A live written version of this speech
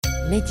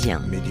ميديا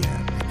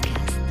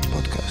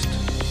بودكاست.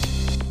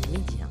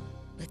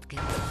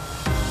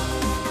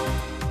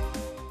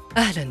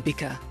 أهلا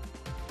بك.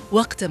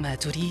 وقتما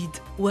تريد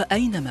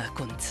وأينما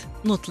كنت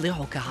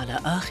نطلعك على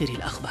آخر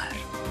الأخبار.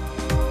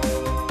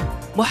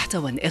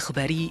 محتوى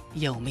إخباري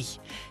يومي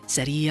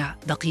سريع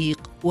دقيق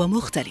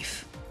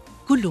ومختلف،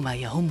 كل ما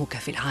يهمك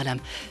في العالم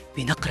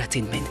بنقرة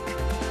منك.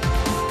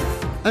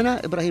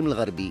 أنا إبراهيم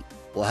الغربي،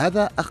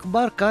 وهذا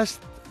أخبار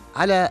كاست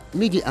على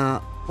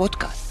ميديا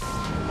بودكاست.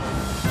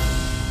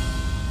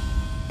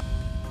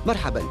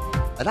 مرحبا.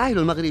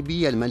 العائلة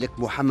المغربية الملك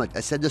محمد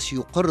السادس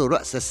يقر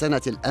رأس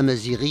السنة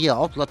الأمازيغية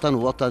عطلة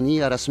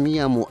وطنية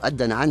رسمية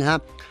مؤدًا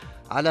عنها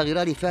على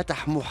غرار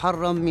فاتح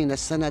محرم من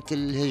السنة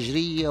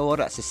الهجرية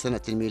ورأس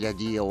السنة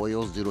الميلادية،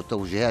 ويصدر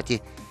توجيهاته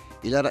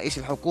إلى رئيس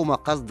الحكومة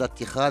قصد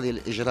اتخاذ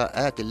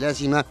الإجراءات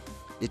اللازمة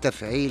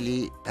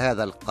لتفعيل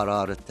هذا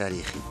القرار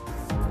التاريخي.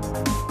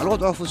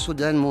 الوضع في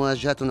السودان: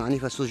 مواجهات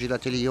عنيفة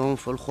سجلت اليوم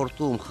في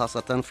الخرطوم،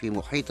 خاصة في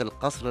محيط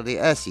القصر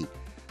الرئاسي،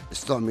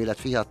 استعملت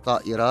فيها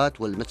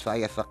الطائرات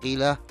والمدفعية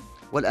الثقيلة،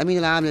 والأمين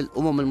العام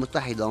للأمم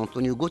المتحدة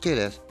أنطونيو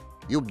غوتيريس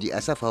يبدي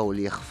أسفه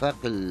لإخفاق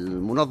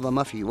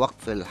المنظمة في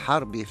وقف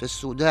الحرب في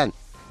السودان،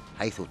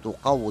 حيث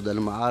تقوض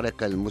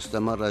المعارك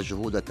المستمرة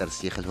جهود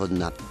ترسيخ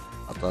الهدنة.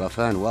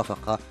 الطرفان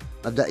وافقا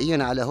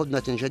مبدئيا على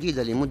هدنة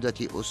جديدة لمدة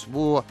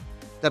أسبوع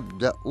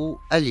تبدأ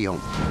اليوم.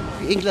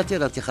 في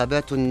إنجلترا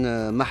انتخابات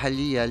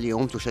محلية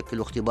اليوم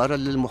تشكل اختبارا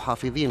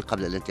للمحافظين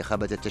قبل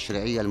الانتخابات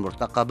التشريعية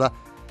المرتقبة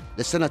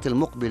للسنة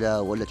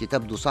المقبلة، والتي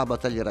تبدو صعبة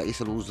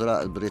لرئيس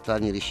الوزراء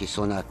البريطاني ريشي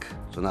سوناك.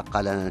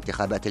 قال أن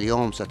الانتخابات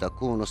اليوم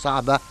ستكون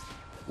صعبة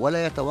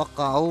ولا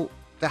يتوقع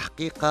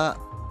تحقيق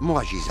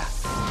معجزة.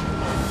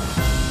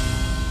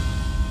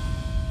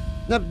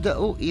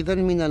 نبدأ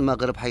إذن من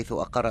المغرب، حيث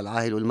أقر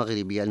العاهل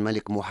المغربي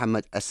الملك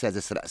محمد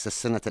السادس رأس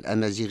السنة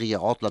الأمازيغية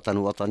عطلة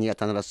وطنية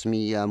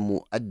رسمية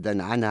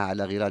مؤدًا عنها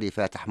على غرار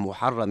فاتح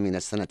محرم من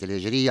السنة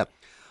الهجرية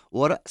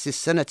ورأس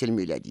السنة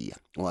الميلادية.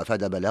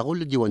 وأفاد بلاغ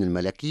للديوان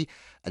الملكي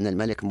أن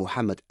الملك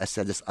محمد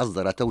السادس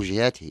أصدر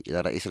توجيهاته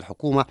إلى رئيس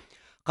الحكومة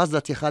قصد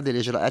اتخاذ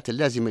الإجراءات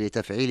اللازمة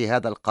لتفعيل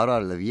هذا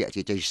القرار الذي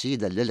يأتي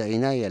تجسيدا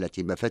للعناية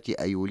التي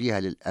مفاتئ يوليها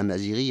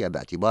للأمازيغية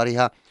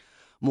باعتبارها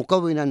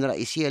مكونا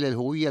رئيسيا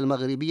للهوية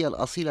المغربية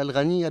الأصيلة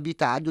الغنية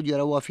بتعدد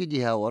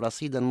روافدها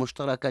ورصيدا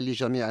مشتركا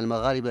لجميع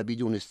المغاربة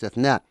بدون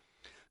استثناء،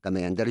 كما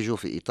يندرج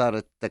في إطار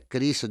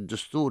التكريس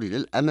الدستوري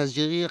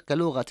للأمازيغية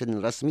كلغة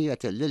رسمية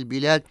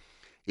للبلاد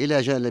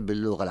إلى جانب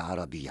اللغة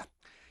العربية.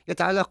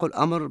 يتعلق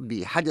الأمر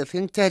بحدث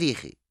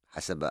تاريخي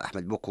حسب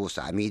أحمد بوكوس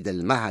عميد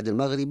المعهد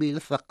المغربي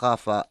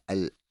للثقافة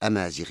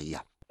الأمازيغية.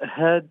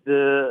 هذا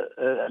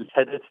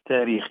الحدث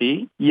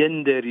التاريخي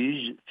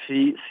يندرج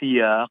في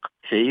سياق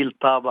تفعيل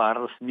الطابع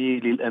الرسمي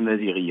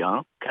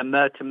للأمازيغية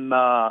كما تم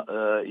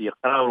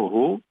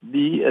إقراره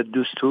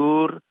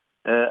بالدستور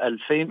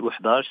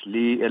 2011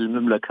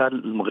 للمملكة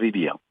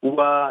المغربية،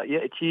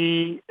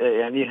 ويأتي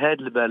هذا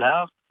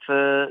البلاغ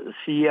في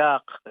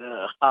سياق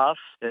خاص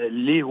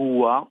اللي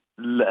هو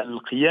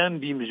القيام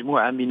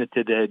بمجموعة من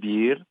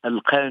التدابير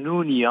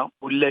القانونية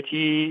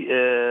والتي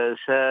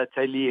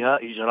ستليها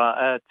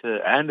إجراءات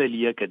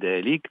عملية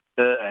كذلك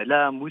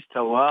على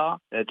مستوى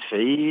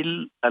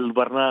تفعيل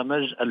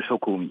البرنامج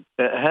الحكومي.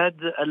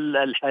 هذا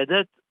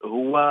الحدث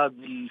هو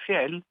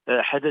بالفعل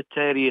حدث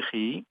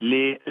تاريخي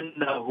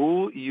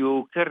لأنه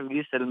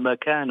يكرس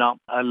المكانة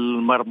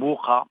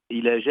المرموقة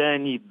إلى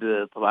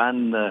جانب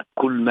طبعا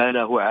كل ما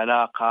له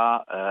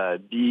علاقة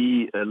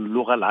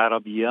باللغة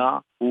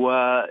العربية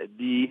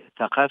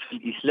وبالثقافة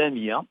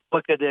الإسلامية،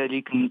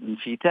 وكذلك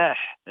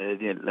انفتاح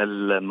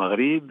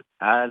المغرب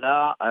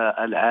على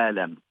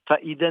العالم.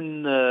 فإذا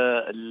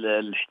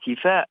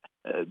الاحتفاء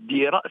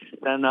برأس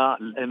السنة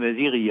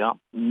الأمازيغية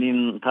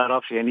من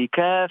طرف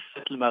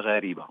كافة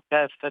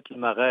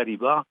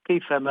المغاربة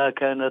كيفما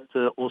كانت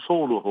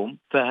أصولهم،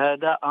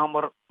 فهذا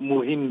أمر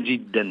مهم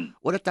جدا.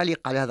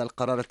 وللتعليق على هذا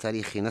القرار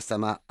التاريخي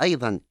نستمع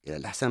أيضا إلى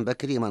الحسن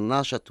بكري،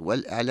 الناشط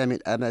والإعلام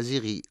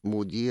الأمازيغي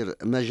مدير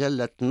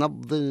مجلة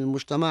نبض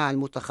المجتمع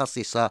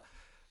المتخصصة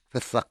في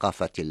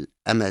الثقافة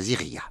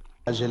الأمازيغية.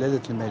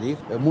 جلالة الملك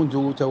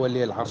منذ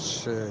تولي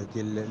العرش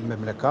ديال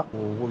المملكة،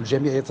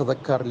 والجميع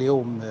يتذكر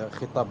اليوم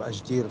خطاب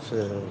أجدير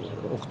في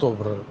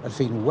أكتوبر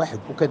 2001،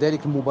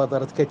 وكذلك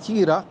مبادرات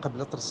كثيرة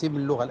قبل ترسيم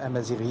اللغة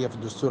الأمازيغية في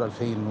الدستور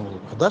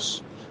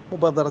 2011،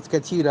 مبادرات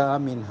كثيرة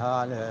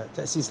منها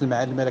تأسيس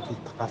المعهد الملكي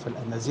للثقافة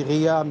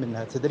الأمازيغية،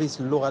 منها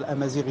تدريس اللغة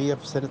الأمازيغية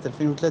في سنة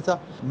 2003،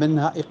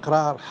 منها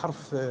إقرار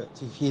حرف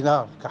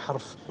تيفينا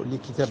كحرف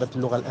لكتابة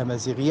اللغة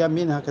الأمازيغية،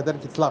 منها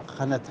كذلك إطلاق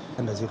قناة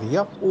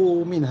أمازيغية،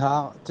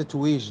 ومنها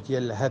تتويج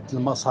ديال هذا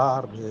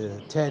المسار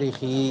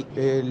التاريخي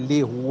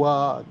اللي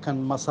هو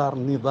كان مسار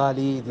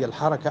نضالي ديال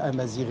الحركة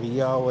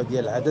أمازيغية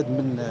وديال عدد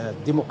من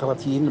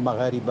الديمقراطيين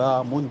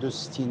المغاربة منذ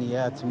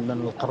الستينيات من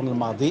القرن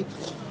الماضي،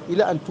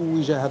 إلى أن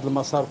توج هذا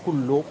المسار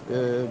كله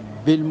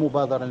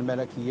بالمبادرة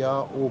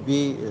الملكية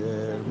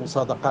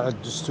وبالمصادقة على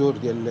الدستور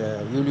ديال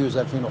يوليوز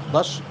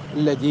 2011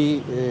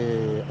 الذي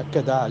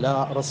أكد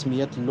على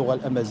رسمية اللغة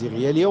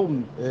الأمازيغية.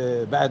 اليوم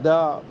بعد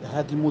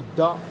هذه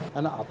المدة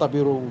أنا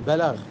أعتبر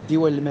بلاغ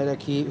الديوان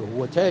الملكي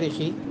هو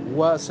تاريخي،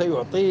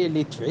 وسيعطي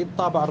لتفعيل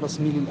الطابع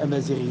الرسمي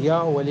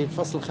للأمازيغية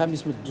وللفصل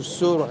الخامس من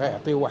الدستور،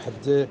 غيعطي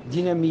واحد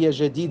دينامية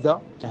جديدة.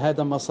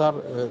 هذا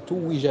مسار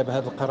توج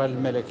بهذا القرار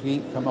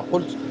الملكي كما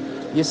قلت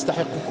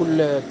يستحق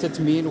كل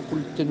التثمين وكل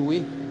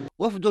التنويه.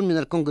 وفد من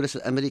الكونغرس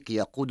الأمريكي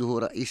يقوده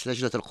رئيس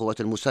لجنة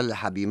القوات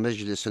المسلحة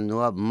بمجلس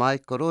النواب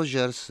مايك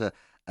روجرز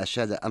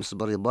أشاد أمس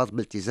بالرباط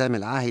بالتزام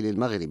العاهل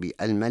المغربي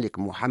الملك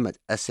محمد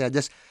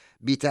السادس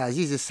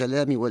بتعزيز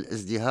السلام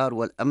والازدهار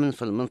والأمن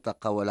في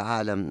المنطقة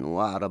والعالم.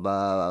 وأعرب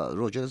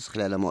روجرز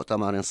خلال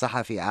مؤتمر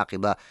صحفي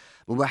عقب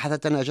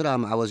مباحثة أجراها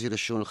مع وزير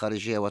الشؤون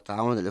الخارجية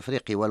والتعاون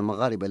الإفريقي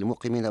والمغاربة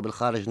المقيمين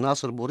بالخارج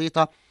ناصر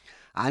بوريطة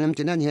عن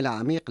امتنانه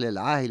العميق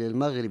للعاهل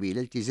المغربي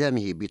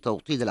لالتزامه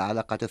بتوطيد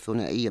العلاقات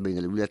الثنائية بين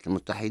الولايات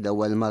المتحدة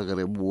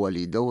والمغرب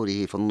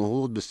ولدوره في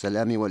النهوض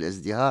بالسلام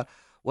والازدهار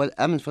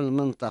والأمن في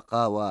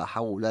المنطقة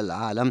وحول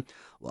العالم.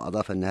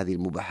 وأضاف أن هذه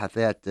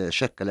المباحثات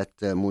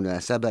شكلت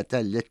مناسبة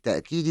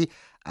للتأكيد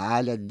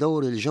على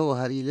الدور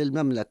الجوهري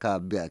للمملكة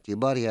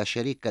باعتبارها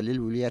شريكا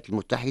للولايات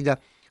المتحدة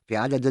في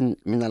عدد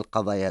من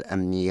القضايا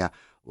الأمنية.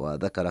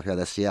 وذكر في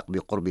هذا السياق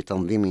بقرب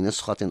تنظيم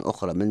نسخة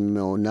أخرى من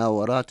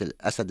مناورات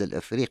الأسد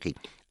الأفريقي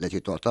التي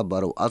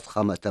تعتبر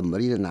أضخم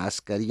تمرير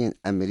عسكري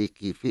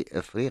أمريكي في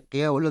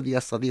أفريقيا والذي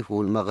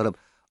يستضيفه المغرب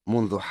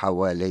منذ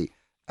حوالي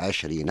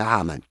 20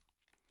 عاما.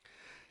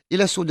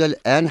 إلى السودان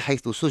الآن،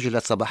 حيث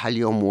سجلت صباح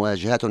اليوم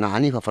مواجهات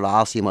عنيفة في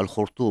العاصمة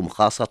الخرطوم،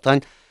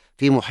 خاصة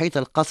في محيط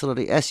القصر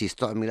الرئاسي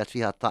استعملت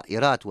فيها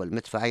الطائرات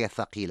والمدفعية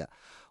الثقيلة.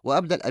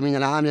 وأبدى الأمين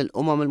العام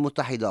للأمم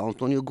المتحدة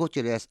أنطونيو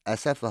غوتيريس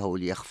أسفه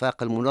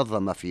لإخفاق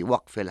المنظمة في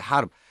وقف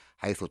الحرب،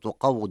 حيث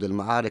تقوض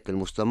المعارك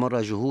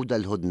المستمرة جهود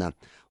الهدنة.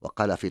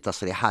 وقال في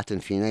تصريحات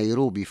في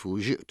نيروبي: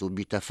 فوجئت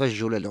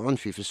بتفجر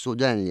العنف في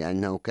السودان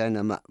لأنه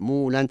كان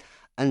مأمولا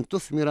أن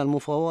تثمر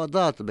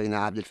المفاوضات بين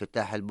عبد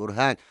الفتاح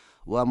البرهان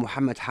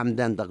ومحمد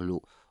حمدان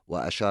دغلو.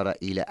 وأشار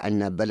إلى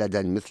أن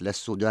بلدا مثل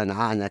السودان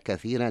عانى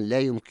كثيرا لا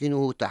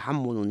يمكنه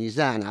تحمل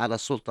نزاع على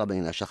السلطة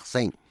بين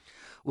شخصين.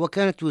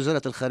 وكانت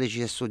وزارة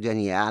الخارجية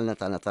السودانية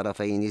أعلنت أن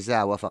طرفي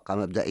النزاع وافق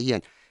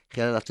مبدئيا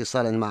خلال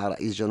اتصال مع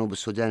رئيس جنوب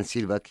السودان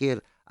سيلفا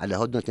كير على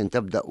هدنة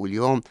تبدأ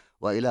اليوم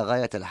وإلى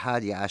غاية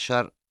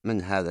 11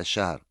 من هذا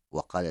الشهر.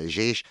 وقال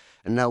الجيش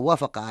أنه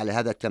وافق على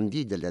هذا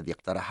التمديد الذي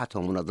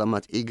اقترحته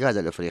منظمة إيجاد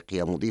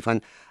الإفريقية، مضيفا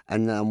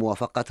أن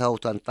موافقته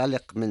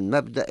تنطلق من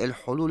مبدأ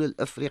الحلول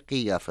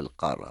الإفريقية في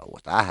القارة.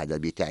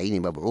 وتعهد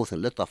بتعيين مبعوث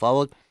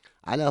للتفاوض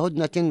على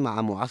هدنة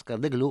مع معسكر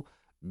دغلو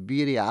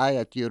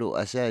برعاية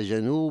رؤساء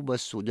جنوب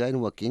السودان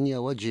وكينيا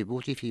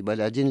وجيبوتي في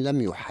بلد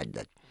لم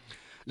يحدد.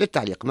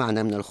 للتعليق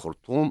معنا من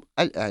الخرطوم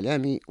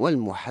الإعلامي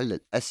والمحلل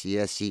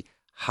السياسي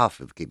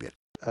حافظ كبير.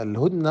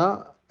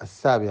 الهدنة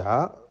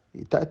السابعة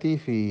تأتي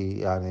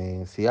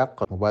في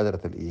سياق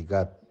مبادرة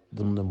الإيجاد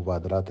ضمن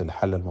مبادرات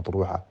الحل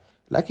المطروحة،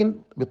 لكن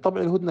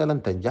بالطبع الهدنة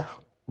لن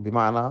تنجح،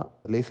 بمعنى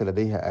ليس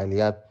لديها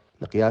آليات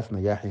لقياس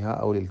نجاحها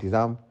أو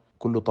الالتزام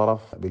كل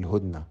طرف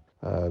بالهدنة،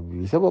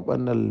 بسبب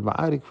أن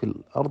المعارك في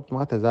الأرض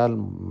ما تزال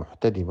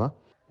محتدمة،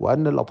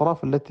 وأن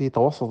الأطراف التي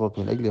توسطت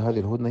من أجل هذه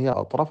الهدنة هي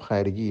أطراف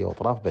خارجية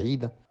وأطراف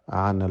بعيدة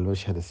عن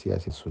المشهد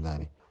السياسي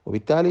السوداني.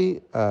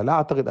 وبالتالي لا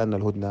أعتقد أن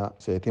الهدنة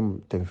سيتم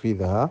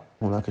تنفيذها.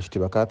 هناك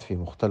اشتباكات في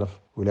مختلف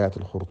ولايات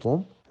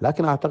الخرطوم،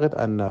 لكن أعتقد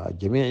أن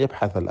الجميع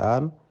يبحث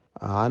الآن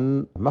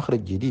عن مخرج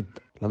جديد.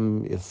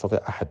 لم يستطع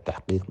أحد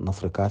تحقيق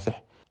نصر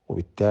كاسح،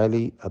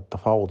 وبالتالي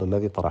التفاوض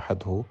الذي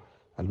طرحته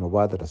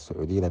المبادرة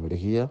السعودية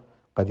الأمريكية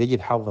قد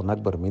يجد حظا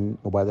أكبر من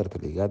مبادرة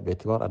الإيجاد،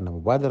 باعتبار أن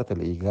مبادرة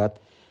الإيجاد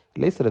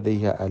ليس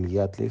لديها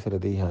آليات، ليس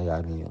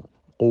لديها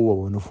قوة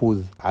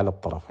ونفوذ على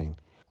الطرفين.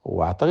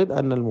 وأعتقد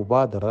أن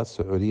المبادرة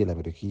السعودية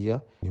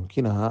الأمريكية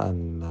يمكنها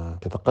أن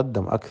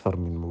تتقدم أكثر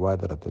من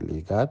مبادرة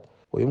الإيجاد،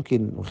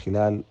 ويمكن من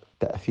خلال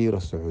تأثير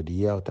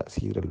السعودية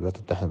وتأثير الولايات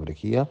المتحدة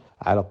الأمريكية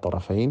على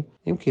الطرفين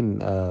يمكن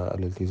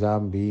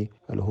الالتزام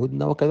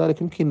بالهدنة،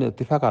 وكذلك يمكن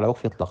الاتفاق على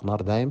وقف إطلاق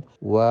نار دائم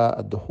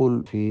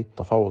والدخول في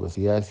تفاوض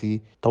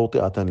سياسي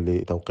توطئة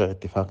لتوقيع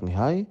اتفاق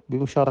نهائي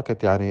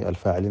بمشاركة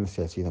الفاعلين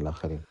السياسيين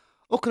الآخرين.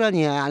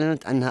 أوكرانيا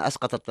أعلنت أنها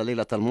أسقطت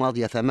الليلة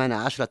الماضية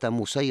 18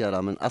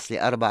 مسيرة من أصل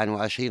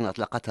 24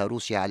 أطلقتها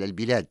روسيا على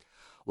البلاد.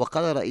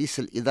 وقال رئيس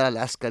الإدارة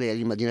العسكرية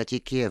لمدينة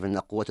كييف أن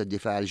قوة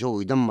الدفاع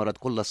الجوي دمرت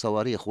كل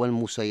الصواريخ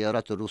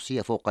والمسيرات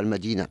الروسية فوق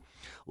المدينة.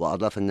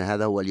 وأضاف أن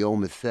هذا هو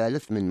اليوم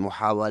الثالث من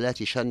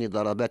محاولات شن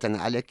ضربات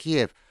على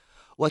كييف.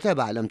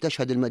 وتابع: لم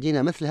تشهد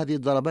المدينة مثل هذه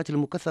الضربات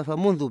المكثفة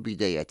منذ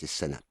بداية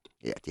السنة.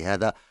 يأتي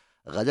هذا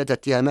غداة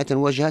اتهامات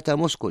وجهتها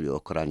موسكو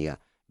لأوكرانيا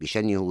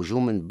بشن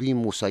هجوم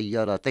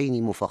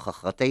بمسيرتين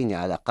مفخختين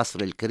على قصر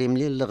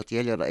الكريملين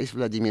لاغتيال الرئيس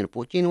فلاديمير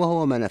بوتين،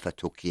 وهو ما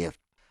نفته كييف.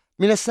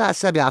 من الساعة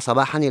 7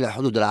 صباحا إلى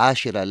حدود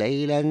 10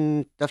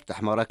 ليلا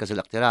تفتح مراكز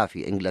الاقتراع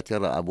في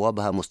إنجلترا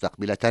أبوابها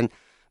مستقبلة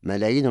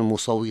ملايين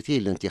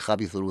المصوتين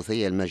لانتخاب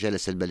ثلثي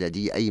المجالس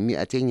البلدية أي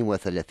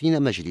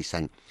 230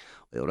 مجلسا.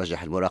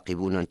 ويرجح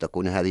المراقبون أن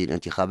تكون هذه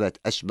الانتخابات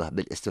أشبه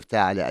بالاستفتاء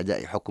على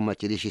أداء حكومة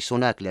ريشي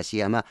سوناك، لا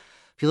سيما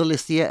في ظل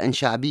استياء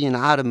شعبي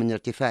عار من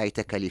ارتفاع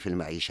تكاليف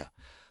المعيشة.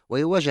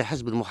 ويواجه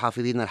حزب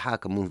المحافظين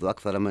الحاكم منذ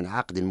أكثر من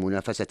عقد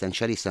منافسة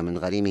شرسة من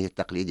غريمه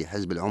التقليدي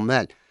حزب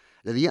العمال،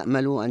 الذي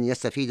يأمل أن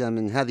يستفيد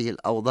من هذه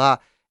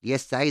الأوضاع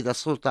ليستعيد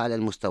السلطة على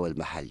المستوى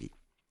المحلي.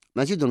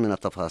 مزيد من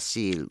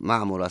التفاصيل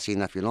مع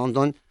مراسلنا في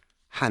لندن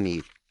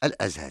حميد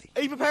الأزهري.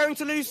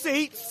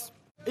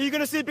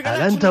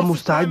 هل أنت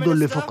مستعد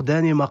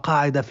لفقدان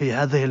مقاعد في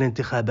هذه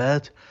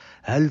الانتخابات؟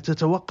 هل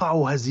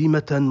تتوقع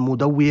هزيمة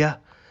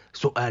مدوية؟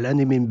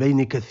 سؤالان من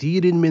بين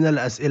كثير من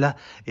الأسئلة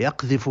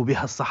يقذف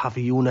بها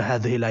الصحفيون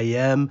هذه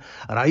الأيام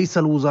رئيس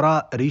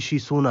الوزراء ريشي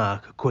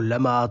سوناك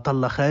كلما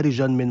أطل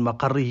خارجا من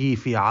مقره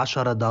في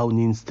 10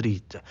 داونين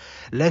ستريت،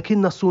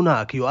 لكن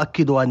سوناك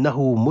يؤكد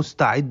أنه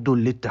مستعد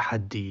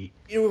للتحدي.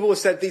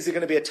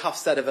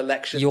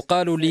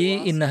 يقال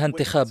لي إنها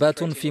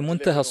انتخابات في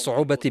منتهى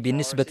الصعوبة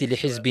بالنسبة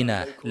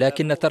لحزبنا،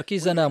 لكن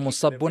تركيزنا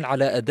مصب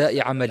على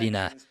أداء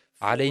عملنا.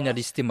 علينا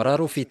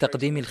الاستمرار في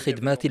تقديم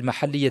الخدمات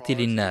المحلية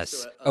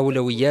للناس.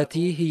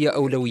 أولوياتي هي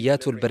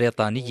أولويات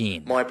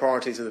البريطانيين.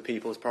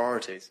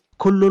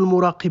 كل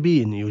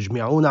المراقبين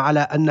يجمعون على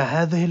أن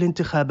هذه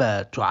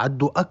الانتخابات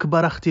تعد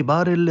أكبر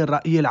اختبار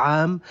للرأي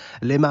العام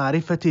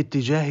لمعرفة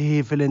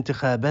اتجاهه في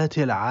الانتخابات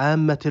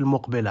العامة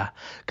المقبلة،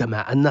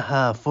 كما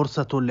أنها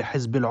فرصة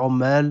لحزب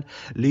العمال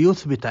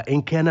ليثبت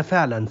إن كان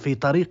فعلا في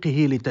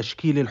طريقه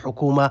لتشكيل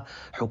الحكومة،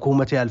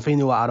 حكومة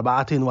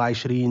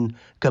 2024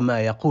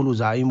 كما يقول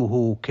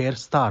زعيمه كير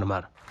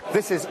ستارمر.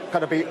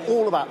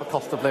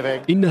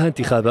 إنها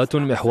انتخابات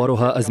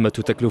محورها أزمة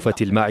تكلفة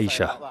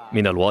المعيشة.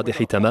 من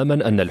الواضح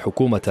تماما أن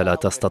الحكومة لا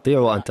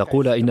تستطيع أن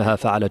تقول إنها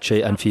فعلت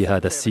شيئا في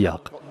هذا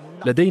السياق.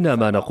 لدينا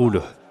ما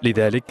نقوله،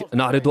 لذلك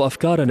نعرض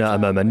أفكارنا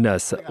أمام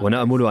الناس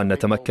ونأمل أن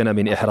نتمكن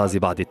من إحراز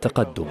بعض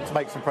التقدم.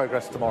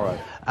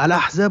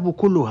 الأحزاب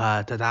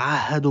كلها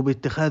تتعهد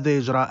باتخاذ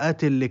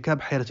إجراءات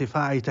لكبح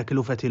ارتفاع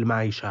تكلفة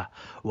المعيشة،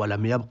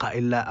 ولم يبق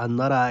إلا أن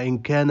نرى إن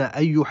كان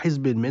أي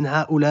حزب من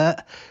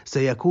هؤلاء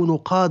سيكون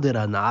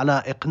قادرا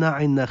على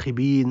إقناع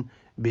الناخبين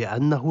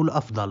بأنه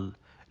الأفضل.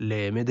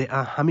 لمدئ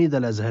حميد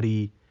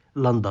الأزهري،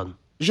 لندن.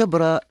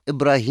 جبرة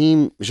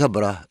إبراهيم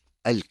جبرة،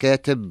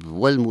 الكاتب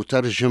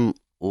والمترجم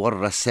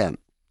والرسام.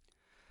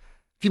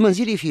 في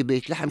منزله في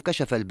بيت لحم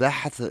كشف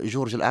الباحث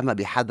جورج الأعمى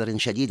بحذر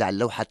شديد عن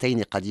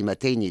لوحتين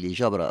قديمتين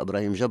لجبرة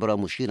إبراهيم جبرة،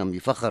 مشيرا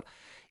بفخر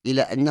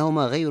إلى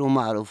أنهما غير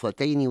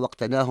معروفتين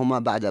واقتناهما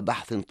بعد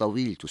بحث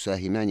طويل،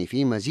 تساهمان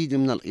في مزيد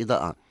من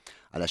الإضاءة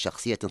على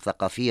شخصية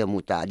ثقافية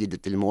متعددة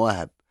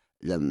المواهب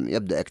لم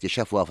يبدأ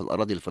اكتشافها في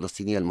الأراضي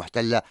الفلسطينية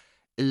المحتلة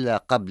إلا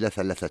قبل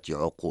 3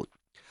 عقود.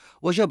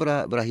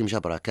 وجبرة إبراهيم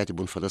جبرة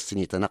كاتب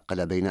فلسطيني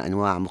تنقل بين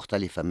أنواع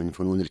مختلفة من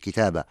فنون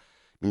الكتابة،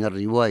 من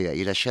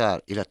الرواية إلى الشعر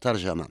إلى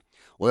الترجمة،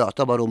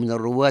 ويعتبر من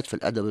الرواد في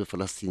الأدب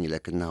الفلسطيني،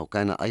 لكنه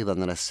كان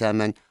أيضا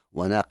رساما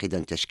وناقدا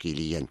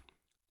تشكيليا.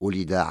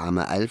 ولد عام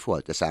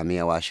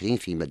 1920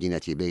 في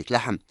مدينة بيت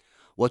لحم،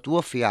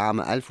 وتوفي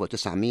عام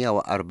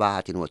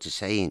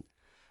 1994.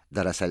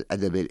 درس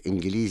الأدب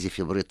الإنجليزي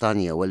في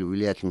بريطانيا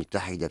والولايات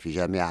المتحدة في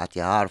جامعة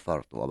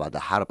هارفارد، وبعد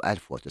حرب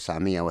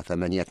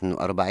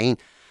 1948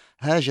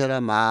 هاجر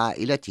مع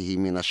عائلته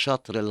من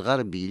الشاطئ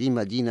الغربي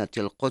لمدينة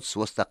القدس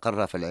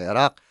واستقر في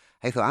العراق،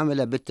 حيث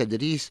عمل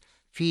بالتدريس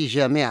في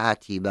جامعة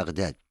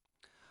بغداد.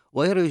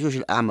 ويروي جورج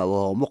الأعمى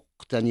وهو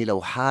مقتني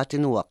لوحات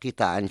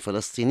وقطع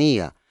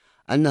فلسطينية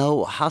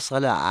أنه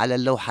حصل على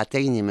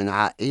اللوحتين من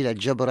عائلة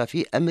جبرة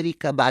في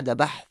أمريكا بعد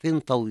بحث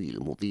طويل،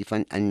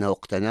 مضيفا أنه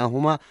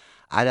اقتناهما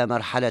على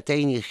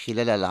مرحلتين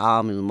خلال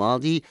العام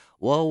الماضي،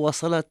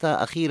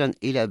 ووصلتا أخيرا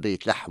إلى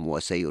بيت لحم،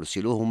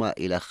 وسيرسلوهما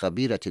إلى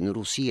خبيرة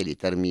روسية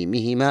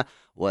لترميمهما،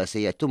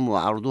 وسيتم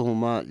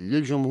عرضهما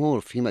للجمهور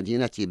في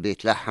مدينة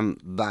بيت لحم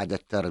بعد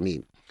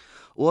الترميم.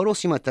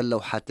 ورسمت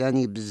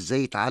اللوحتان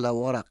بالزيت على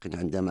ورق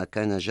عندما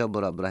كان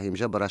جبرة إبراهيم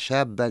جبرة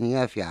شابا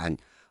يافعا،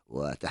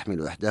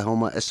 وتحمل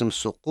إحداهما اسم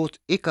سقوط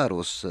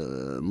إيكاروس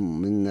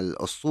من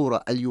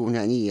الأسطورة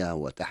اليونانية،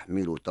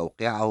 وتحمل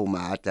توقيعه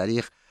مع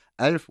تاريخ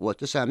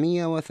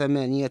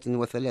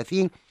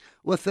 1938،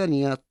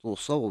 والثانية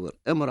تصور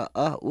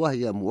امرأة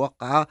وهي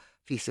موقعة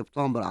في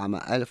سبتمبر عام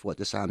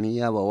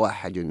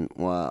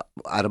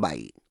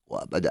 1941.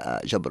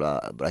 وبدأ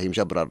إبراهيم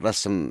جبرة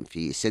الرسم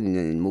في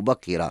سن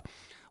مبكرة،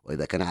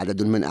 وإذا كان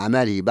عدد من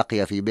أعماله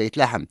بقي في بيت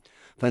لحم،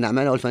 فإن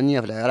أعماله الفنية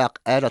في العراق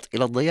آلت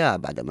إلى الضياع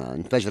بعدما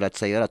انفجرت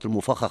سيارات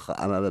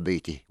المفخخة أمام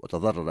بيته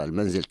وتضرر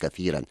المنزل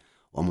كثيرا.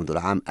 ومنذ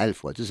العام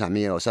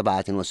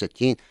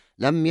 1967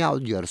 لم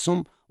يعد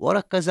يرسم،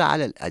 وركز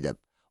على الأدب،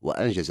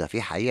 وأنجز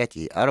في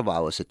حياته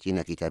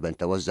 64 كتابا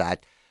توزعت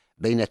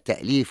بين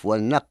التأليف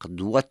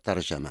والنقد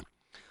والترجمة.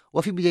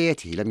 وفي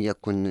بدايته لم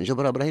يكن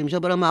جبرة إبراهيم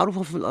جبرة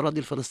معروفا في الأراضي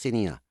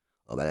الفلسطينية،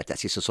 وبعد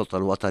تأسيس السلطة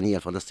الوطنية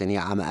الفلسطينية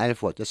عام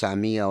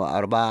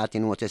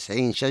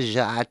 1994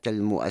 شجعت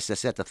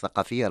المؤسسات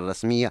الثقافية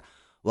الرسمية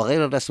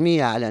وغير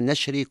الرسمية على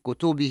نشر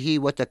كتبه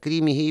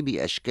وتكريمه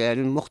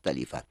بأشكال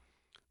مختلفة.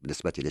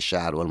 بالنسبة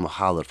للشاعر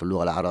والمحاضر في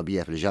اللغة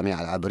العربية في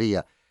الجامعة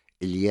العبرية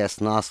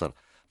إلياس ناصر،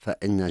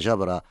 فإن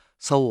جبر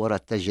صور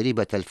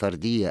التجربة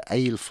الفردية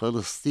أي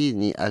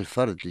الفلسطيني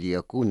الفرد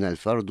ليكون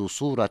الفرد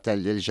صورة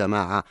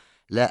للجماعة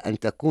لا أن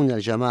تكون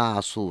الجماعة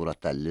صورة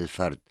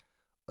للفرد،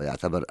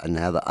 ويعتبر أن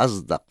هذا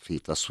أصدق في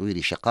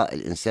تصوير شقاء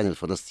الإنسان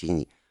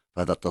الفلسطيني.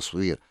 فهذا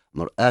التصوير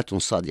مرآة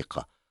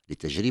صادقة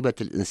لتجربة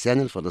الإنسان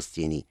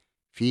الفلسطيني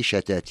في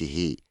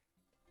شتاته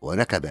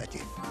ونكباته.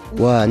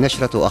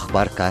 ونشرة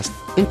أخبار كاست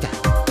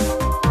انتهت.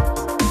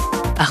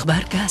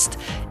 أخبار كاست،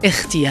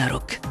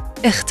 اختيارك،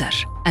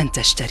 اختر أن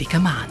تشترك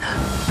معنا.